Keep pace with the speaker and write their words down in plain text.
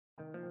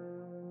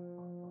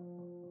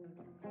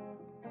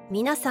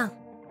皆さん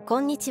こ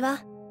んにち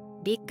は。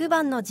ビッグ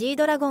バンの G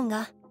ドラゴン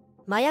が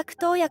麻薬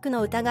投薬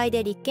の疑い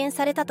で立件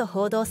されたと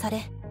報道さ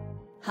れ、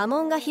波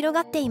紋が広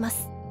がっていま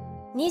す。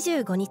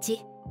25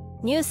日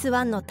ニュース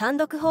1の単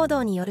独報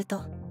道による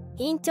と、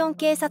インチョン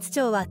警察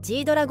庁は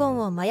G ドラゴン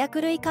を麻薬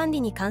類管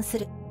理に関す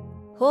る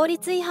法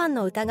律違反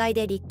の疑い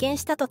で立件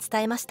したと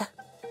伝えました。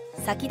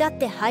先立っ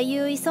て俳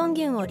優イ・ソン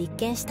ギュンを立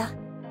件した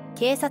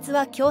警察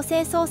は強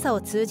制捜査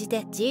を通じ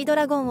て G ド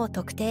ラゴンを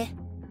特定、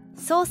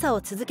捜査を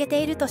続け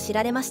ていると知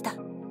られました。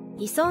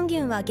イ・ソンギ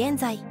ュンは現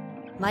在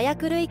麻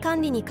薬類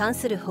管理に関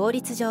する法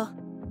律上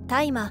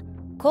大麻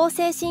向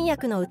精神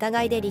薬の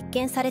疑いで立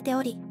件されて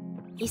おり、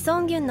イ・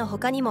ソンギュンの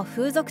他にも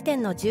風俗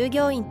店の従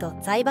業員と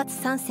財閥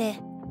3世、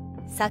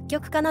作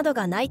曲家など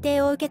が内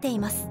定を受けてい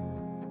ます。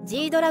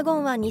 G ドラゴ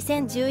ンは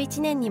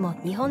2011年にも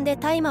日本で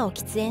大麻を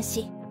喫煙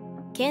し、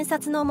検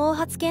察の毛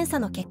髪検査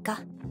の結果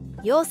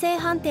陽性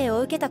判定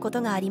を受けたこ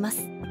とがありま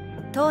す。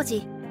当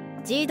時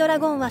G ドラ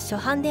ゴンは初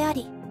犯であ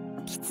り、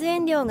喫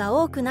煙量が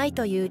多くない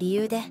という理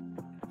由で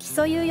起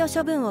訴猶予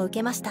処分を受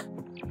けました。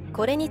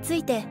これにつ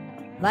いて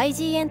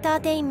YG エンター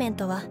テインメン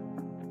トは、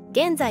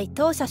現在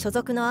当社所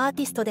属のアー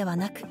ティストでは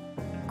なく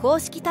公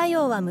式対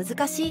応は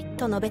難しい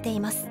と述べて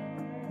います。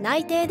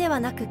内定では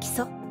なく起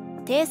訴・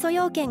提訴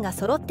要件が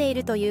揃ってい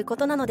るというこ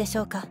となのでし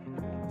ょうか。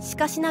し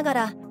かしなが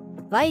ら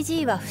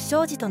YG は不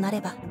祥事とな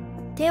れば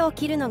手を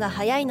切るのが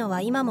早いの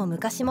は今も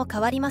昔も変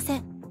わりませ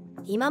ん。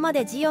今ま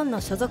でジヨン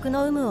の所属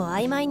の有無を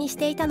曖昧にし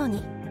ていたの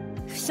に、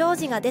不祥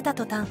事が出た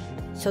途端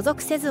所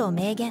属せずを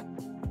明言。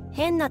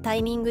変なタ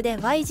イミングで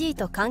YG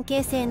と関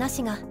係性な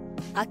しが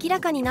明ら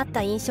かになっ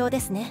た印象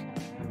ですね。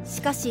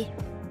しかし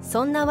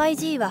そんな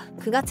YG は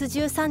9月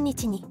13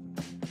日に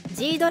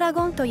G ドラ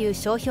ゴンという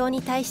商標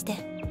に対して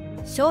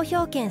商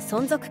標権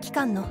存続期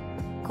間の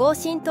更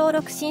新登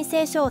録申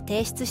請書を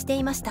提出して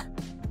いました。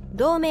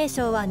同名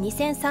称は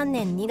2003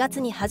年2月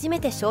に初め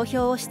て商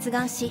標を出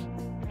願し、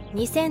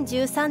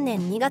2013年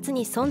2月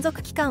に存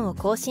続期間を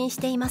更新し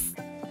ています。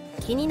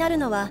気になる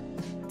のは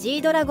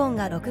G ドラゴン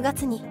が6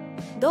月に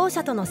同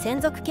社との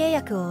専属契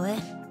約を終え、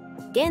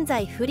現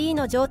在フリー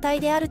の状態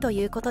であると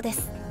いうことで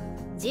す。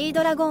 G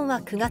ドラゴン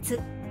は9月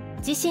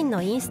自身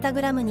のインスタ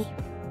グラムに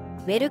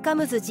「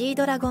Welcome G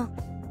ドラゴン」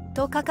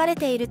と書かれ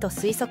ていると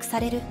推測さ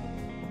れる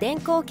電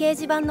光掲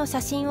示板の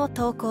写真を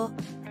投稿。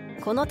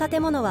この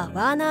建物は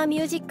ワーナーミ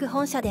ュージック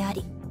本社であ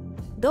り、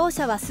同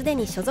社はすで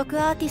に所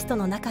属アーティスト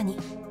の中に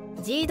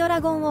G ド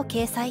ラゴンを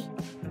掲載、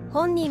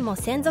本人も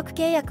専属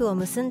契約を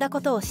結んだこ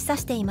とを示唆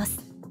していま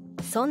す。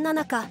そんな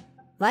中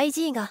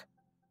YG が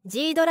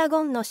G ドラ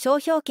ゴンの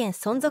商標権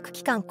存続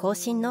期間更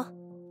新の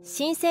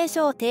申請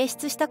書を提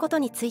出したこと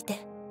について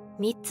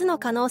3つの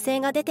可能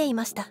性が出てい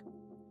ました。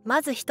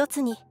まず1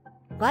つに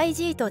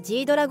YG と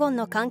G ドラゴン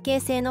の関係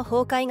性の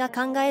崩壊が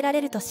考えら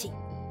れるとし、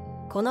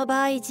この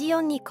場合ジ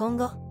ヨンに今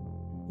後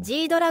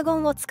G ドラゴ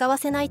ンを使わ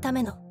せないた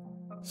めの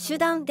手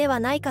段では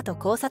ないかと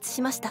考察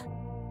しました。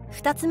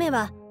2つ目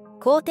は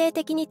肯定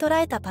的に捉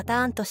えたパ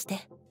ターンとし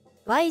て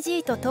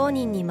YG と当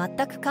人に全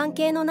く関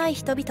係のない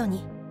人々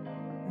に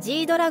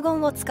G ドラゴ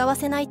ンを使わ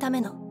せないた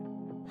めの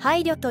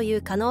配慮とい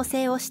う可能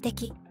性を指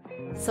摘。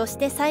そし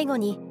て最後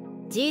に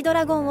G ド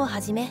ラゴンを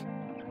はじめ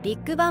ビ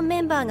ッグバン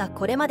メンバーが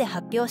これまで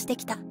発表して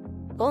きた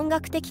音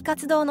楽的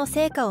活動の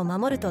成果を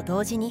守ると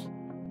同時に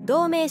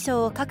同名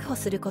称を確保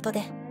すること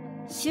で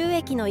収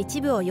益の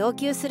一部を要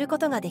求するこ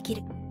とができ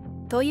る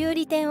という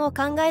利点を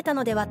考えた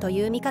のではと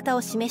いう見方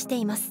を示して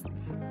います。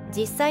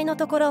実際の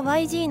ところ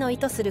YG の意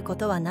図するこ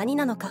とは何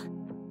なのか、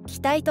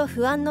期待と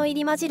不安の入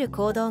り混じる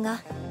行動が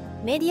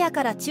メディア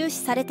から注視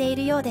されてい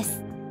るようで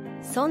す。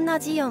そんな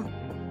ジヨン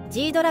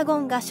G ドラゴ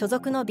ンが所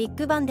属のビッ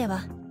グバンで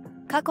は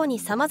過去に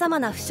さまざま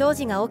な不祥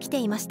事が起きて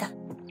いました。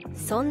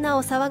そんな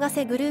お騒が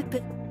せグルー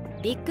プ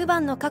ビッグバ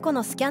ンの過去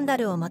のスキャンダ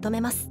ルをまと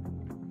めます。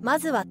ま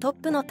ずはトッ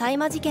プの大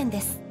麻事件で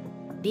す。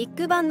ビッ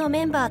グバンの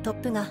メンバート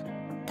ップが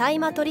大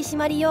麻取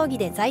締容疑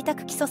で在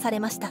宅起訴さ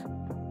れました。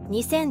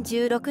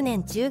2016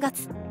年10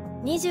月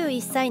21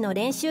歳の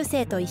練習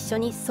生と一緒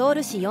にソウ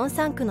ル市ヨン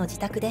サン区の自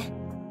宅で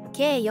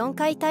計4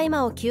回大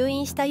麻を吸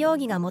引した容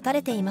疑が持た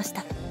れていまし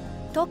た。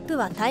トップ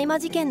は大麻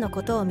事件の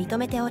ことを認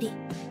めており、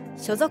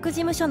所属事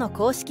務所の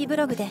公式ブ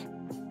ログで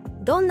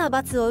どんな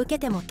罰を受け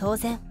ても当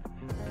然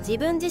自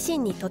分自身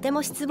にとて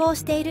も失望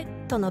している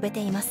と述べて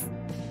います。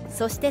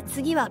そして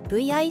次は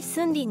VI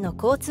スンリンの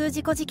交通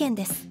事故事件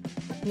です。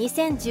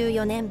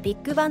2014年ビ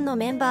ッグバンの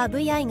メンバー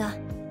VI が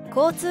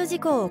交通事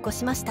故を起こ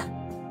しました。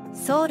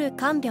ソウル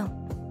カンビョ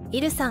ンイ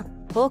ルサン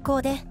方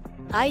向で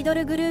アイド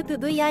ルグループ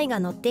VI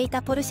が乗ってい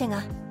たポルシェ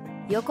が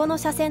横の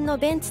車線の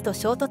ベンツと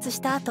衝突し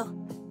た後、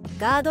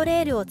ガードレ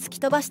ールを突き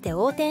飛ばして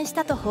横転し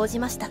たと報じ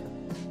ました。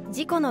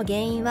事故の原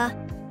因は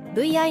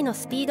VI の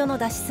スピードの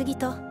出しすぎ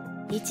と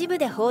一部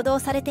で報道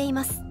されてい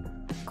ます。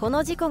こ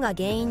の事故が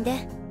原因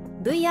で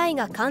VI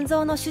が肝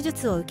臓の手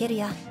術を受ける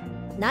や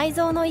内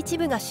臓の一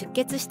部が出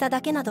血した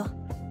だけなど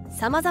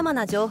さまざま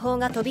な情報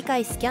が飛び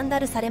交いスキャンダ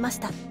ルされまし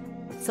た。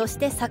そし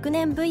て昨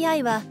年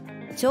VI は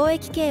懲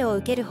役刑を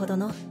受けるほど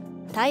の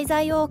大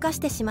罪を犯し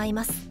てしまい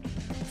ます。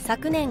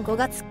昨年5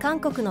月、韓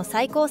国の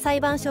最高裁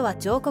判所は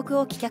上告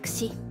を棄却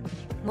し、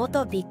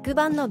元ビッグ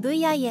バンの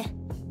VI へ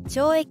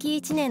懲役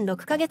1年6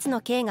ヶ月の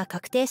刑が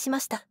確定しま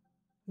した。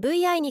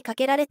VI にか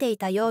けられてい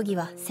た容疑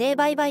は性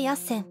売買斡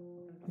旋、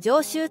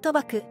常習賭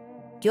博、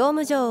業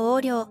務上横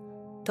領、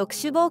特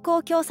殊暴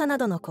行教唆な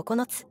どの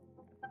9つ。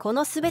こ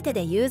の全て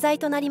で有罪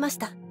となりまし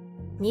た。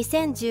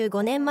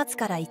2015年末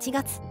から1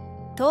月、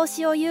投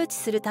資を誘致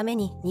するため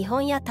に日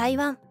本や台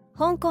湾、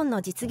香港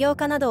の実業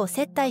家などを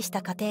接待し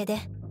た過程で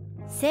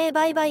性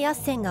売買斡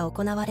旋が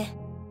行われ、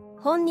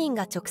本人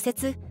が直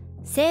接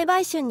性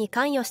売春に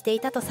関与してい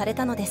たとされ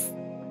たのです。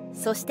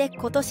そして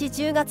今年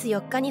10月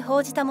4日に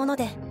報じたもの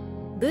で、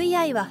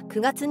 VI は9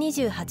月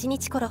28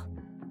日頃、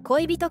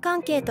恋人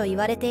関係と言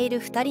われてい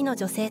る2人の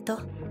女性と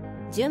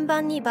順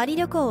番にバリ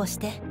旅行をし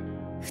て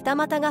二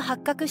股が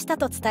発覚した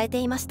と伝えて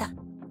いました。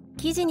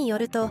記事によ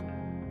ると、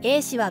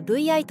 A 氏は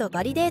VI と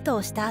バリデート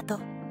をした後、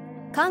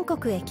韓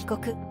国へ帰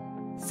国。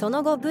そ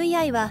の後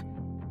VI は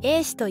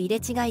A 氏と入れ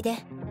違いで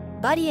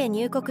バリへ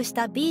入国し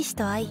た B 氏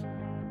と会い、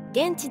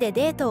現地で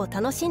デートを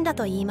楽しんだ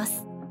といいま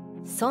す。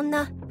そん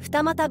な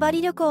二股バ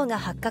リ旅行が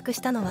発覚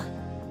したのは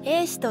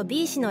A 氏と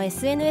B 氏の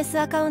SNS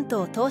アカウン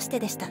トを通して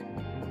でした。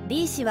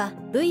 B 氏は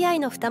VI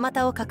の二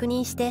股を確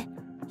認して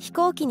飛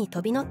行機に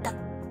飛び乗った。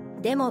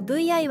でも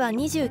VI は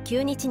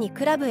29日に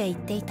クラブへ行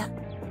っていた。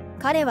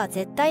彼は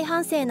絶対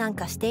反省なん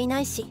かしていな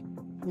いし、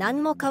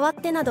何も変わっ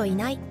てなどい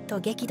ないと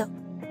激怒。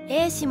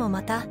 A 氏も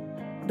また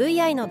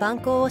VI の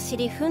蛮行を知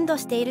り憤怒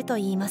していると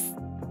いいます。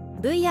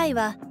 VI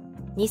は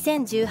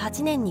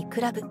2018年にク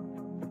ラブ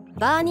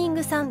バーニン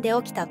グサンで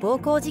起きた暴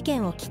行事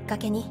件をきっか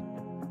けに、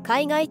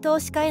海外投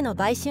資家への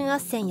売春斡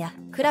旋や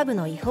クラブ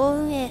の違法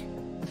運営、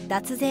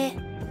脱税、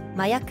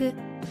麻薬、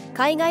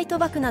海外賭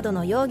博など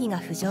の容疑が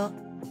浮上。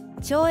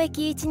懲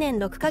役1年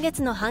6ヶ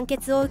月の判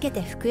決を受け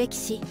て服役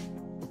し、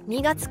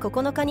2月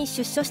9日に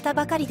出所した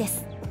ばかりで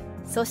す。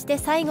そして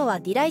最後は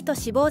ディライト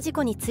死亡事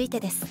故について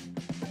です。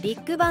ビ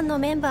ッグバンの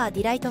メンバー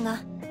ディライトが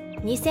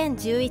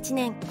2011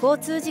年交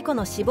通事故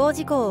の死亡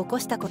事故を起こ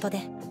したこと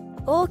で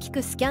大き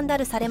くスキャンダ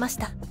ルされまし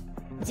た。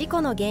事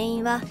故の原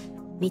因は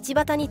道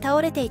端に倒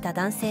れていた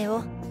男性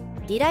を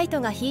ディライト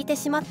が引いて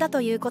しまった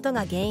ということ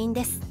が原因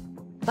です。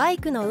バイ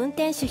クの運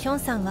転手ヒョン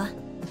さんは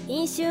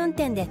飲酒運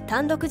転で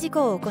単独事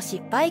故を起こ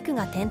し、バイク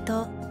が転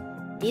倒。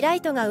ディラ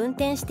イトが運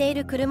転してい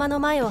る車の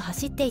前を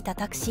走っていた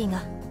タクシー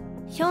が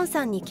ヒョン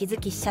さんに気づ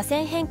き車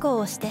線変更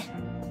をして、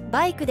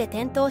バイクで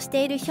転倒し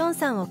ているヒョン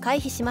さんを回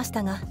避しまし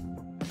たが、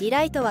ディ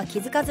ライトは気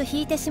づかず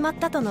引いてしまっ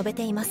たと述べ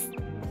ています。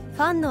フ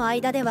ァンの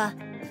間では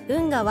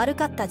運が悪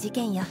かった事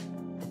件や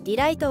ディ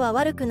ライトは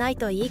悪くない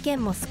という意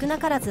見も少な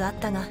からずあっ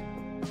たが、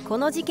こ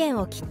の事件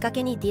をきっか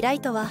けにディライ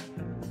トは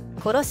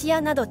殺し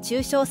屋など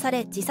中傷さ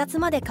れ自殺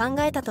まで考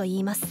えたとい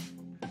います。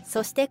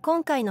そして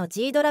今回の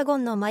G ドラゴ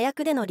ンの麻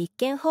薬での立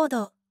件報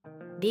道、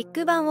ビッ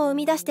グバンを生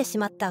み出してし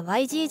まった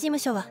YG 事務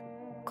所は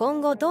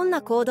今後どん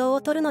な行動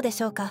をとるので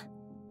しょうか。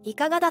い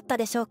かがだった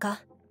でしょう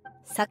か。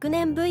昨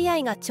年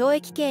VI が懲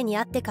役刑に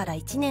あってから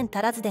1年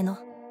足らずでの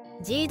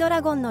G ド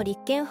ラゴンの立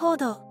件報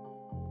道、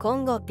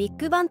今後ビッ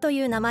グバンとい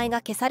う名前が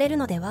消される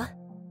のでは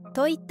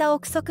といった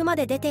憶測ま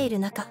で出ている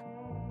中、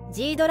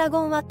 G ドラ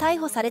ゴンは逮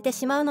捕されて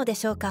しまうので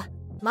しょうか。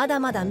まだ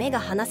まだ目が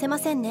離せま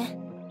せんね。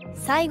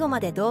最後ま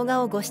で動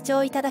画をご視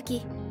聴いただ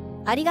き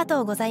ありが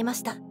とうございま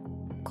した。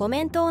コ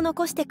メントを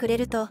残してくれ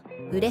ると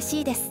嬉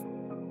しいです。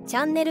チ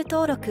ャンネル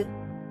登録、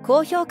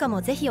高評価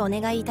もぜひお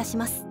願いいたし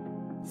ます。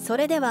そ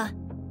れでは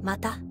ま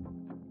た。